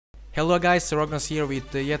Hello guys, Rognas here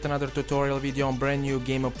with yet another tutorial video on brand new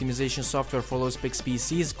game optimization software for low specs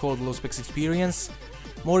PCs called Low Specs Experience.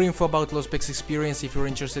 More info about Low Specs Experience, if you're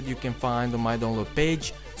interested, you can find on my download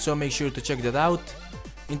page, so make sure to check that out.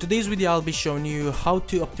 In today's video I'll be showing you how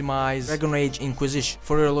to optimize Dragon Age Inquisition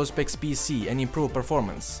for your low specs PC and improve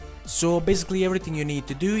performance. So basically everything you need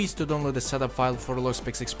to do is to download the setup file for Low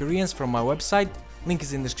Specs Experience from my website, link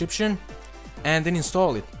is in the description, and then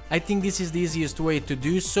install it. I think this is the easiest way to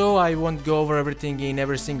do so. I won't go over everything in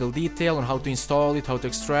every single detail on how to install it, how to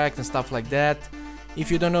extract and stuff like that.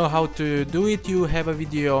 If you don't know how to do it, you have a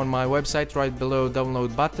video on my website right below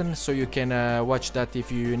download button, so you can watch that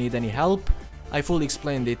if you need any help. I fully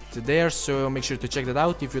explained it there, so make sure to check that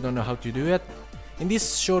out if you don't know how to do it. In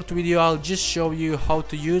this short video I'll just show you how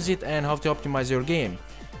to use it and how to optimize your game.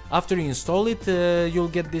 After you install it, you'll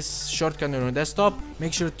get this shortcut on your desktop.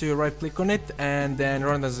 Make sure to right click on it and then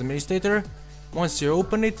run as administrator. Once you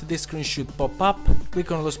open it, this screen should pop up.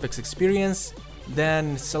 Click on Low Specs Experience,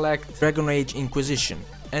 then select Dragon Age Inquisition,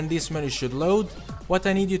 and this menu should load. What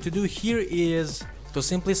I need you to do here is to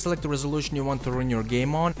simply select the resolution you want to run your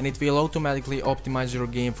game on, and it will automatically optimize your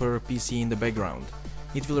game for your PC in the background.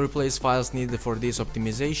 It will replace files needed for this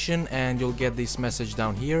optimization, and you'll get this message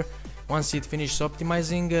down here. Once it finishes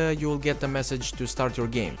optimizing, you will get a message to start your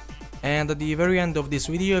game. And at the very end of this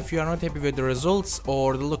video, if you are not happy with the results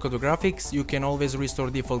or the look of the graphics, you can always restore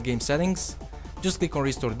default game settings. Just click on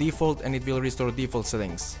restore default and it will restore default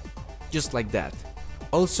settings. Just like that.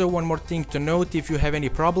 Also, one more thing to note: if you have any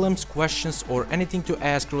problems, questions or anything to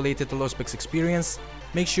ask related to Low Specs Experience,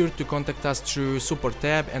 make sure to contact us through support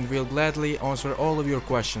tab and we'll gladly answer all of your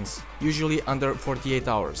questions, usually under 48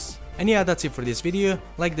 hours. And yeah, that's it for this video.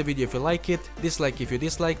 Like the video if you like it, dislike if you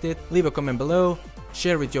disliked it, leave a comment below,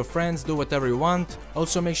 share with your friends, do whatever you want.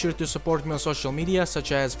 Also make sure to support me on social media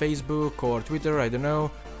such as Facebook or Twitter, I don't know.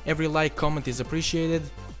 Every like, comment is appreciated.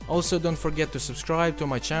 Also don't forget to subscribe to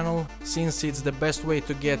my channel, since it's the best way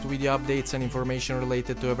to get video updates and information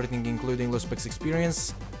related to everything including Low Specs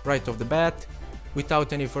Experience right off the bat.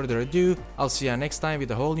 Without any further ado, I'll see you next time with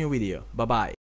a whole new video. Bye bye.